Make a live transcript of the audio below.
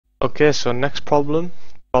Okay, so next problem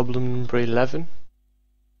number 11.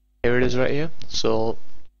 Here it is right here. So,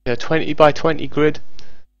 20 by 20 grid,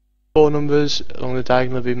 4 numbers along the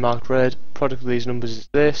diagonal have been marked red. Product of these numbers is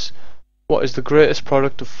this. What is the greatest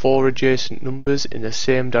product of 4 adjacent numbers in the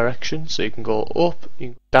same direction? So you can go up, you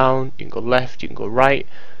can go down, you can go left, you can go right,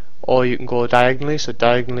 or you can go diagonally. So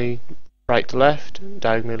diagonally right to left,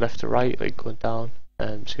 diagonally left to right, like going down. So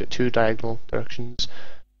you got 2 diagonal directions.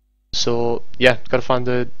 So yeah, got to find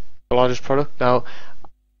the largest product. Now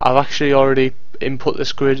I've actually already input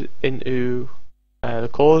this grid into the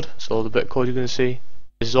code, so the bit of code you're going to see,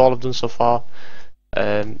 this is all I've done so far.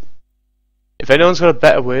 If anyone's got a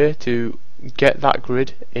better way to get that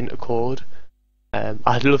grid into code,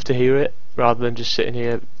 I'd love to hear it, rather than just sitting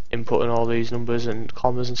here inputting all these numbers and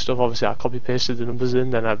commas and stuff. Obviously I copy pasted the numbers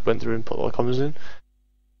in, then I went through and put all the commas in.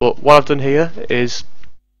 But what I've done here is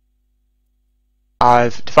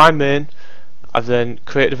I've defined main, I've then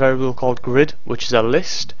created a variable called grid, which is a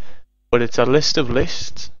list, but it's a list of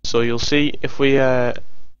lists. So you'll see if we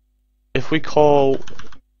call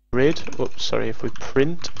grid, if we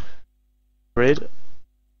print grid,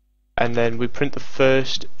 and then we print the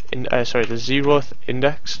first the 0th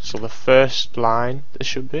index, so the first line this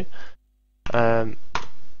should be.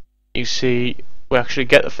 You see we actually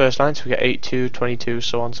get the first line, so we get 82, 22,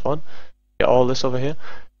 so on, so on. Get all this over here.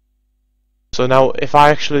 So now if I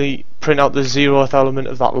actually print out the 0th element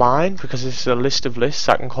of that line, because this is a list of lists,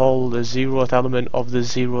 I can call the 0th element of the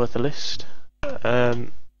 0th list.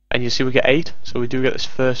 And you see we get 8, so we do get this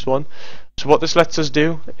first one. So what this lets us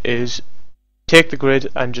do is take the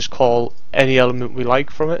grid and just call any element we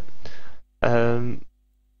like from it.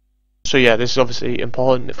 So yeah, this is obviously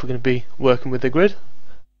important if we're going to be working with the grid.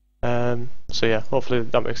 So yeah, hopefully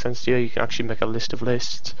that makes sense to you. You can actually make a list of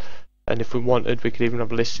lists, and if we wanted, we could even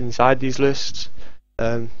have lists inside these lists.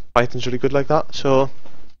 Python's really good like that. So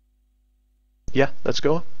yeah, let's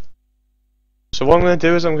go. So what I'm going to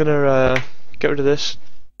do is I'm going to get rid of this,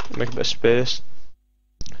 make a bit of space,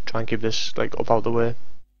 try and keep this like up out of the way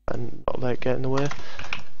and not let it get in the way.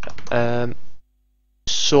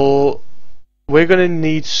 So we're going to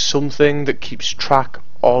need something that keeps track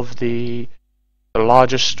of the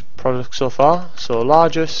largest product so far. So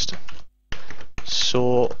largest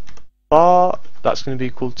so far, that's going to be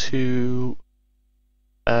equal to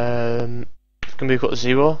it's going to be equal to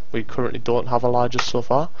 0. We currently don't have a largest so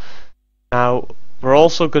far. Now we're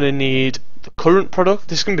also going to need the current product.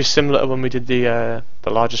 This is going to be similar to when we did the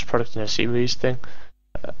largest product in a series thing,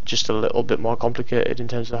 just a little bit more complicated in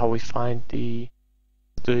terms of how we find the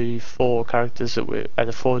 4 characters that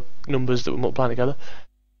the 4 numbers that we're multiplying together.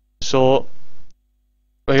 So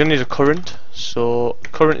we're going to need a current. So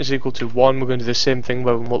current is equal to 1. We're going to do the same thing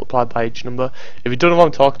where we multiply by each number. If you don't know what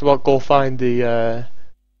I'm talking about, go find the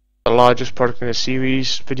largest product in a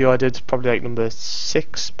series video I did, probably like number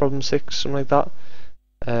 6, problem 6, something like that.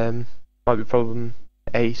 Might be problem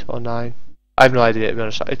 8 or 9. I have no idea, to be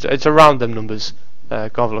honest. It's around them numbers. Go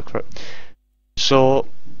have a look for it. So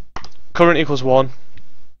current equals 1.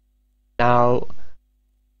 Now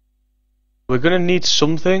we're going to need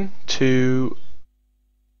something to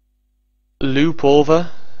loop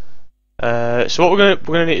over. So what we're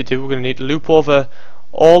going to need to do, we're going to need to loop over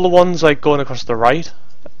all the ones like going across the right.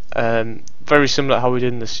 Very similar to how we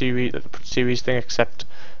did in the series thing, except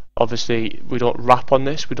obviously we don't wrap on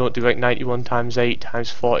this. We don't do like 91 times 8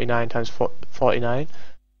 times 49 times 49.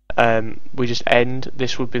 We just end.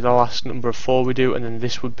 This would be the last number of 4 we do, and then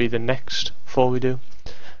this would be the next 4 we do.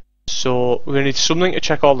 So we're going to need something to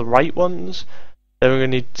check all the right ones. Then we're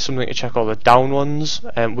going to need something to check all the down ones.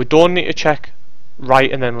 We don't need to check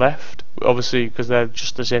right and then left, obviously, because they're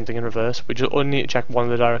just the same thing in reverse. We just only need to check one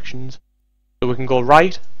of the directions. So we can go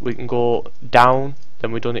right, we can go down,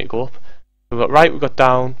 then we don't need to go up. We've got right, we've got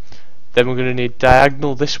down, then we're going to need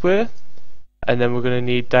diagonal this way, and then we're going to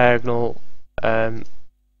need diagonal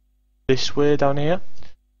this way down here.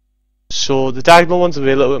 So the diagonal ones will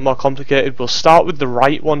be a little bit more complicated. We'll start with the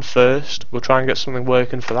right one first. We'll try and get something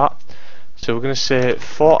working for that. So we're going to say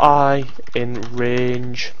for I in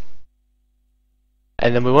range,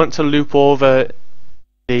 and then we want to loop over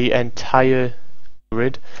the entire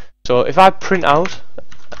grid. So if I print out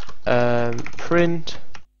print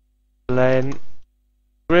len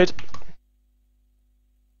grid,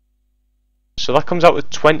 so that comes out with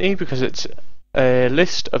 20 because it's a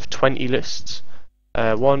list of 20 lists.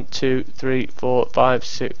 1, 2, 3, 4, 5,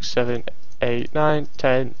 6, 7, 8, 9,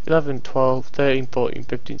 10, 11, 12, 13, 14,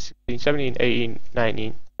 15, 16, 17, 18,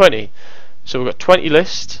 19, 20. So we've got 20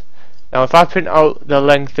 lists. Now if I print out the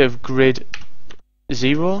length of grid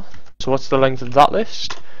 0, so what's the length of that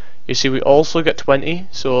list? you see we also get 20.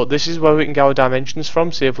 So this is where we can get our dimensions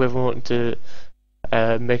from. See if we ever want to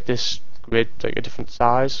make this grid like a different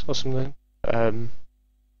size or something.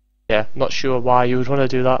 Yeah, not sure why you would want to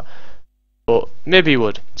do that, but maybe you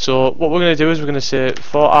would. So what we're going to do is we're going to say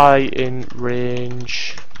for I in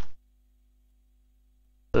range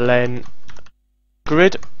len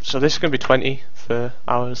grid. So this is going to be 20 for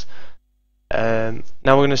ours. Now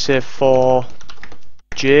we're going to say for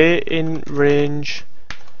j in range,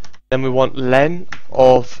 then we want len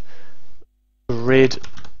of grid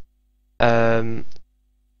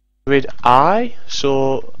grid I.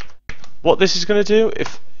 So what this is going to do,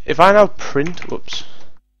 if I now print, whoops,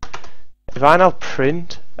 if I now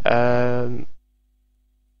print I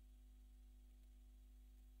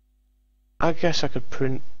guess I could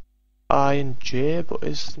print I and j, but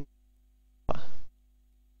is what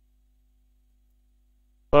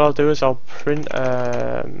I'll do is I'll print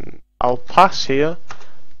I'll pass here.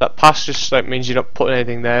 That pass just like means you're not putting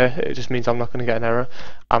anything there. It just means I'm not going to get an error.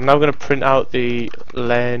 I'm now going to print out the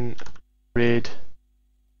len grid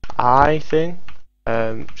I thing,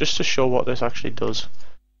 just to show what this actually does.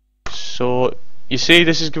 So you see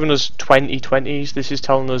this is giving us 20 20s. This is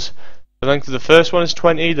telling us the length of the first one is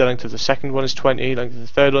 20, the length of the second one is 20, the length of the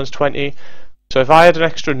third one is 20. So if I had an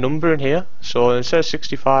extra number in here, so instead of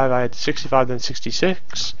 65 I had 65 then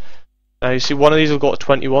 66. Now you see one of these will go to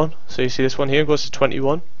 21, so you see this one here goes to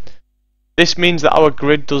 21. This means that our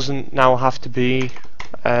grid doesn't now have to be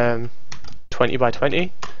 20 by 20.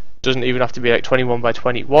 It doesn't even have to be like 21 by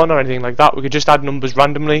 21 or anything like that. We could just add numbers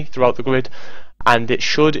randomly throughout the grid and it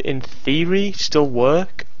should in theory still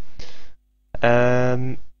work.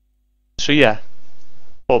 So yeah,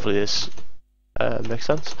 hopefully this makes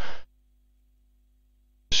sense.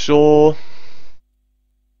 So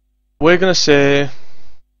we're going to say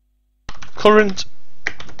current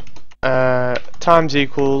times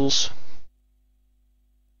equals,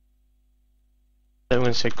 then we're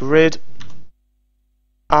going to say grid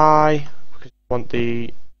I, because we want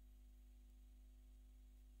the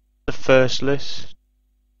first list,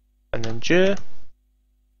 and then j.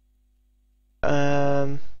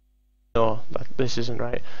 No, this isn't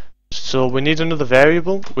right. So we need another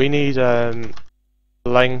variable. We need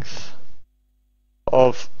length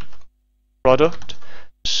of product.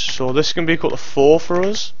 So this can be equal to 4 for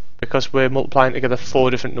us because we're multiplying together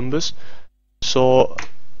 4 different numbers. So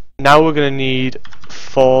now we're going to need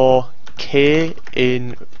for k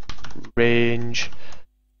in range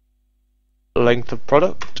length of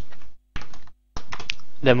product.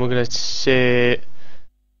 Then we're going to say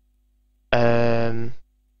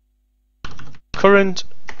current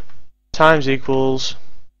times equals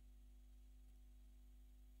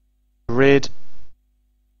grid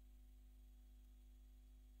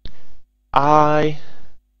I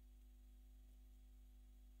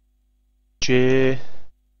j,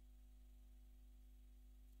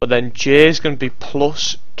 but then j is going to be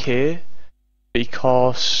plus k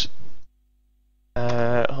because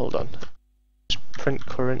hold on, let's print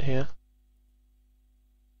current here,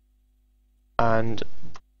 and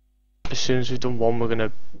as soon as we've done one we're going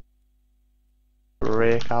to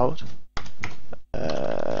break out.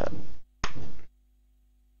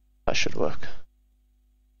 That should work.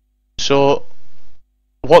 So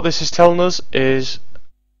what this is telling us is,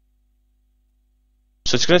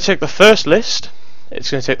 so it's going to take the first list,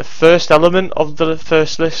 it's going to take the first element of the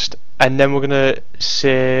first list, and then we're going to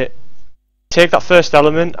say take that first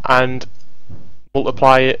element and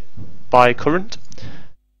multiply it by current.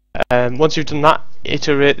 Once you've done that,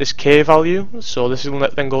 iterate this k value, so this is going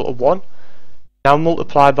to then go to 1. Now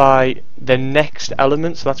multiply by the next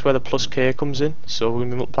element, so that's where the plus k comes in. So we're going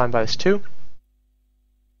to be multiplying by this 2.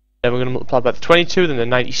 Then we're going to multiply by the 22, then the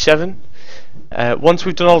 97. Once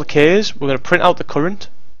we've done all the k's, we're going to print out the current.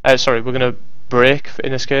 Sorry, we're going to break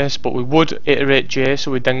in this case, but we would iterate j, so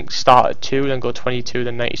we'd then start at 2, then go 22,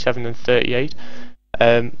 then 97, then 38.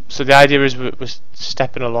 So the idea is we're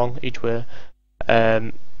stepping along each way.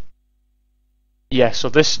 Yeah, so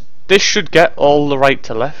this should get all the right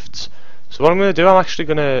to lefts. So what I'm going to do, I'm actually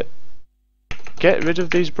going to get rid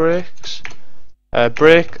of these breaks.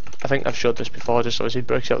 Break, I think I've showed this before, just obviously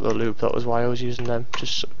breaks out the loop. That was why I was using them,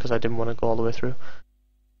 just because I didn't want to go all the way through.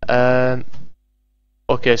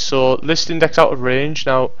 Okay, so list index out of range.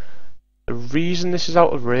 Now, the reason this is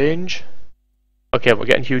out of range, okay, we're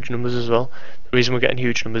getting huge numbers as well. The reason we're getting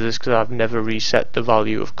huge numbers is because I've never reset the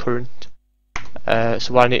value of current.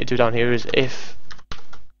 So what I need to do down here is if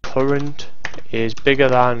current is bigger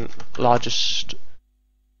than largest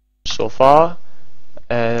so far,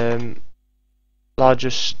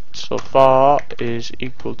 largest so far is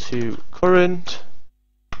equal to current,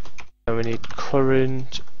 and we need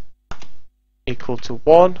current equal to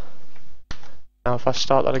 1. Now if I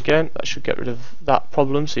start that again, that should get rid of that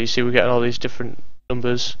problem. So you see we're getting all these different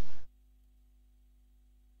numbers.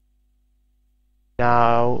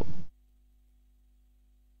 Now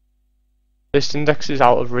this index is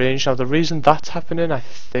out of range. Now the reason that's happening, I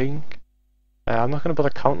think, I'm not going to bother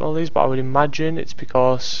counting all these, but I would imagine it's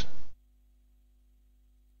because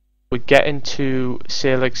we're getting to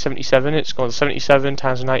say like 77, it's going 77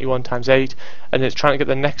 times 91 times 8, and it's trying to get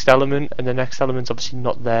the next element, and the next element's obviously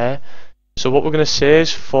not there. So what we're going to say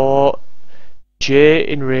is for j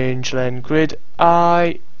in range len grid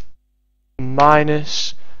I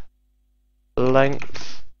minus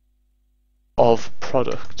length of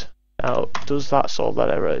product. Now does that solve that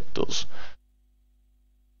error? It does.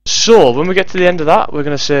 So when we get to the end of that, we're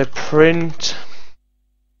going to say print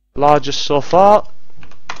largest so far.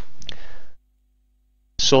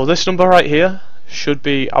 So this number right here should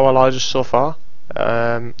be our largest so far.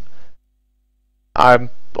 I'm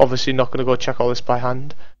obviously not going to go check all this by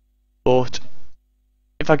hand, but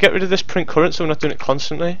if I get rid of this print current, so we're not doing it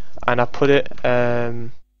constantly, and I put it,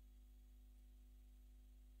 I'll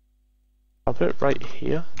put it right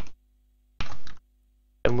here,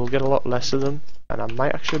 and we'll get a lot less of them, and I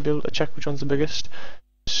might actually be able to check which one's the biggest.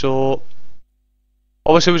 So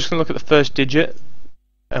obviously we're just going to look at the first digit,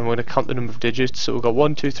 and we're going to count the number of digits. So we've got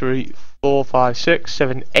 1, 2, 3, 4, 5, 6,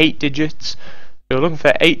 7, 8 digits. So we're looking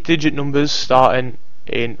for 8-digit numbers starting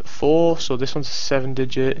in 4. So this one's a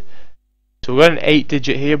 7-digit. So we've got an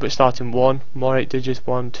 8-digit here, but starting 1. More 8 digits.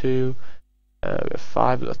 1, 2,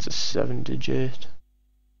 5. That's a 7-digit.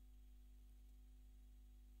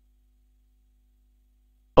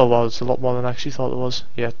 Oh wow, it's a lot more than I actually thought there was.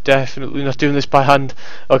 Yeah, definitely not doing this by hand.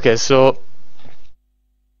 Okay, so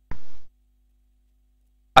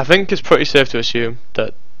I think it's pretty safe to assume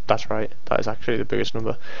that that's right. That is actually the biggest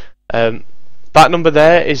number. That number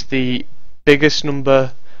there is the biggest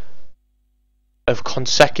number of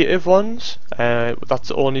consecutive ones. That's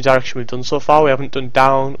the only direction we've done so far. We haven't done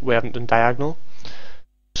down, we haven't done diagonal.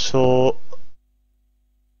 So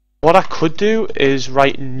what I could do is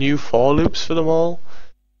write new for loops for them all.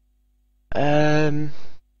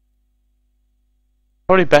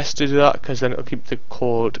 Probably best to do that because then it'll keep the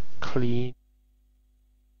code clean.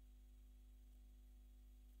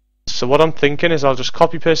 So what I'm thinking is I'll just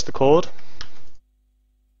copy paste the code,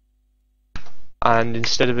 and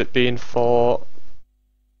instead of it being for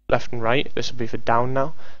left and right, this will be for down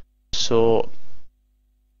now. So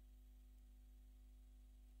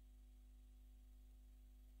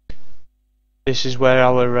this is where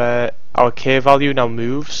our k value now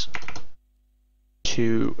moves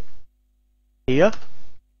to here,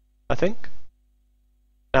 I think.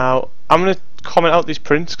 Now I'm going to comment out these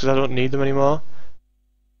prints because I don't need them anymore.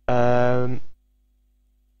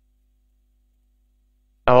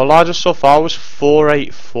 Our largest so far was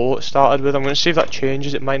 484 it started with. I'm going to see if that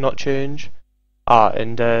changes. It might not change.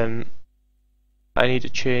 And I need to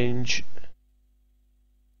change.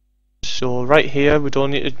 So right here we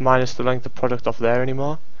don't need to minus the length of product off there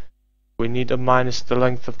anymore. We need to minus the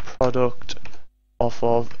length of product off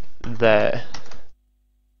of there.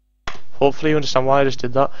 Hopefully you understand why I just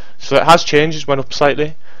did that. So it has changed, it went up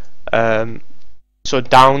slightly. So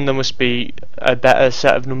down there must be a better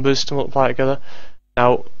set of numbers to multiply together.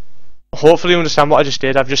 Now hopefully you understand what I just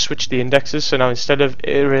did. I've just switched the indexes, so now instead of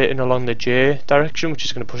iterating along the j direction, which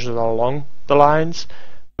is going to push us all along the lines,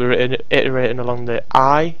 we're iterating along the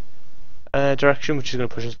I direction, which is going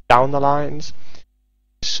to push us down the lines.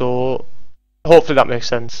 So hopefully that makes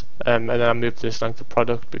sense. And then I moved this length of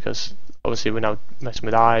product because obviously we're now messing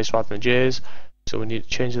with i's rather than j's, so we need to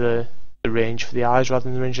change the range for the i's rather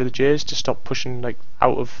than the range of the j's to stop pushing like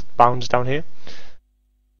out of bounds down here.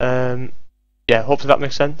 Yeah, hopefully that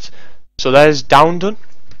makes sense. So there's down done.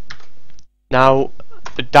 Now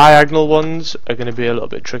the diagonal ones are going to be a little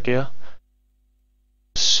bit trickier.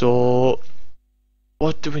 So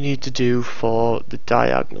what do we need to do for the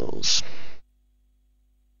diagonals?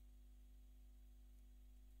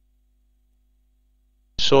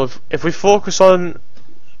 So if we focus on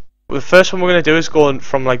the first one we're going to do is going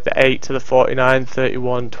from like the 8 to the 49,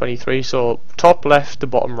 31, 23, so top left to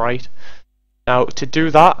bottom right. Now to do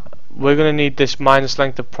that we're going to need this minus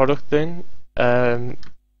length of product thing. We're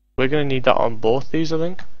going to need that on both these I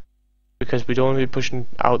think, because we don't want to be pushing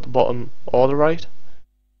out the bottom or the right.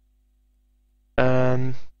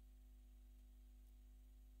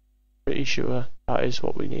 Pretty sure that is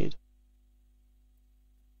what we need.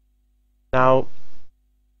 Now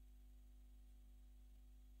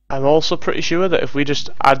I'm also pretty sure that if we just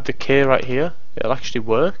add the k right here, it'll actually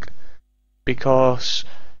work, because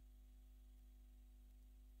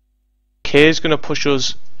k is going to push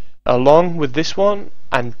us along with this one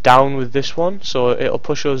and down with this one, so it'll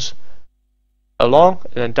push us along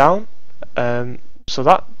and then down. So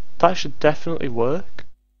that should definitely work.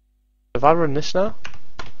 If I run this now,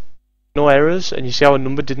 no errors, and you see our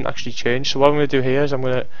number didn't actually change. So what I'm going to do here is I'm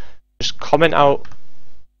going to just comment out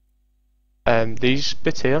these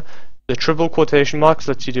bits here. The triple quotation marks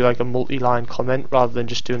lets you do like a multi-line comment rather than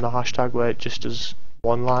just doing the hashtag where it just does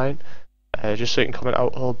one line, just so you can comment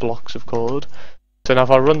out whole blocks of code. So now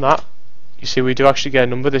if I run that, you see we do actually get a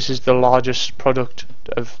number. This is the largest product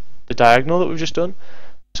of the diagonal that we've just done.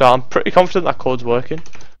 So I'm pretty confident that code's working.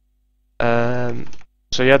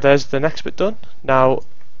 So yeah, there's the next bit done. Now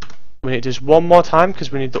we need this one more time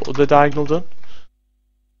because we need the other diagonal done.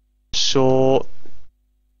 So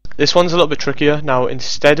this one's a little bit trickier. Now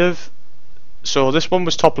so this one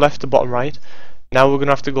was top left to bottom right. Now we're going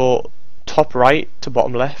to have to go top right to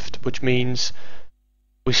bottom left, which means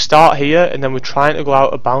we start here and then we're trying to go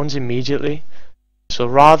out of bounds immediately. So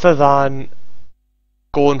rather than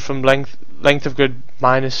going from length of grid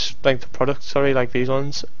minus length of product, sorry, like these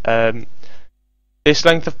ones, this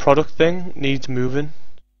length of product thing needs moving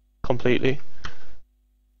completely.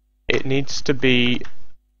 It needs to be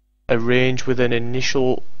a range with an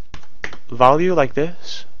initial value like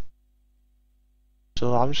this.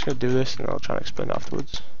 So I'm just going to do this and I'll try and explain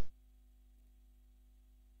afterwards.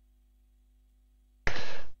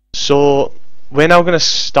 So we're now going to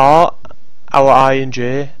start our I and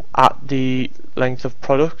j at the length of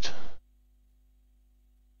product.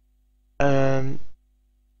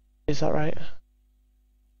 Is that right?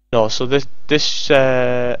 No, so the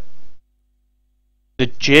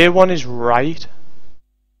j one is right,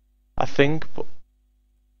 I think, but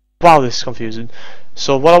wow, this is confusing.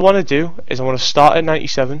 So what I want to do is I want to start at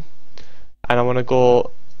 97 and I want to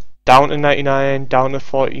go down to 99, down to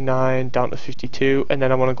 49, down to 52, and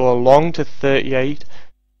then I want to go along to 38,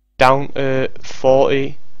 down to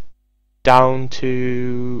 40, down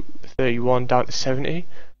to 31, down to 70.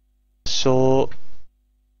 So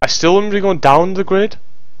I still want to be going down the grid,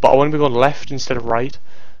 but I want to be going left instead of right.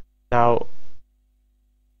 Now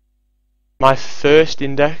my first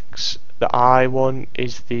index, the I one,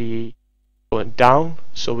 is the going down,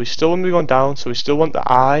 so we still want to be going down, so we still want the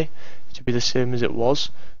I to be the same as it was.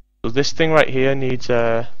 So this thing right here needs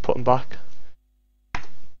putting back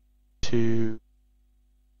to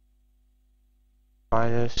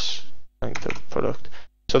minus length of product.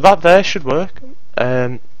 So that there should work,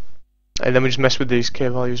 and then we just mess with these k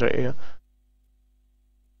values right here.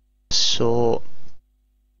 So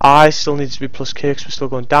I still needs to be plus k because we're still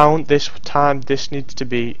going down. This time this needs to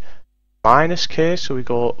be minus k, so we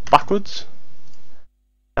go backwards.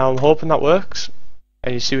 Now I'm hoping that works,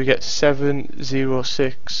 and you see we get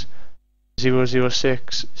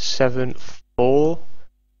 706,006,74.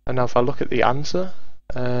 And now if I look at the answer,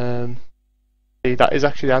 see, that is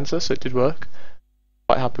actually the answer, so it did work.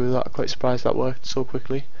 Quite happy with that, quite surprised that worked so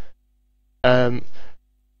quickly. So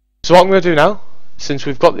what I'm going to do now, since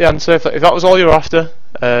we've got the answer, if that was all you're after,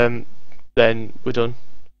 then we're done.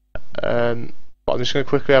 But I'm just going to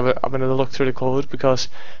quickly have another look through the code, because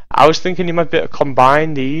I was thinking you might be able to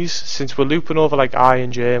combine these, since we're looping over like I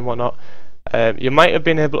and j and whatnot. You might have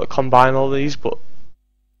been able to combine all these, but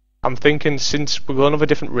I'm thinking since we're going over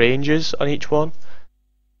different ranges on each one,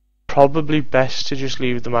 probably best to just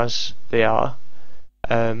leave them as they are.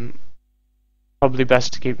 Probably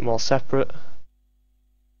best to keep them all separate.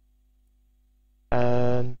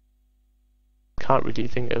 Can't really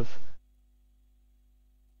think of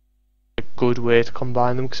a good way to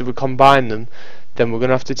combine them, because if we combine them, then we're going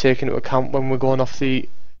to have to take into account when we're going off the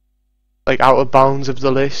out of bounds of the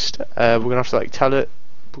list. We're going to have to tell it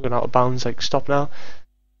we're going out of bounds, stop now,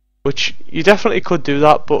 which you definitely could do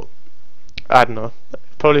that, but I don't know,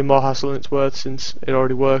 probably more hassle than it's worth, since it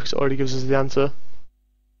already works, it already gives us the answer.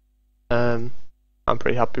 I'm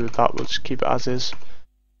pretty happy with that. We'll just keep it as is.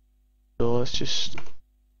 So let's just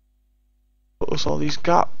put us all these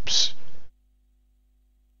gaps.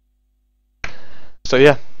 So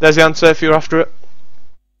yeah, there's the answer if you're after it.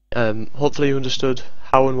 Hopefully you understood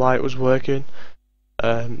how and why it was working.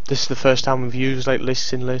 This is the first time we've used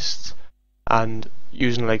lists in lists and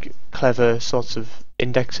using clever sorts of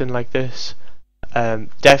indexing like this.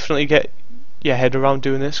 Definitely get your head around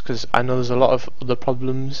doing this, because I know there's a lot of other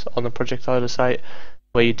problems on the Project Euler site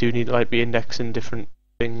where you do need to be indexing different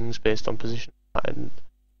things based on position, and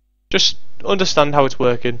just understand how it's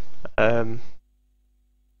working. Don't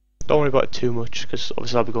worry about it too much, because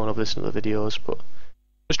obviously I'll be going over this in other videos, but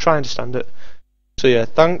just try and understand it. So yeah,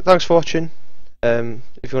 thanks for watching.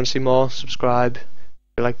 If you want to see more, subscribe. If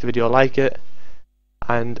you like the video, like it,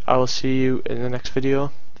 and I will see you in the next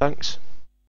video. Thanks.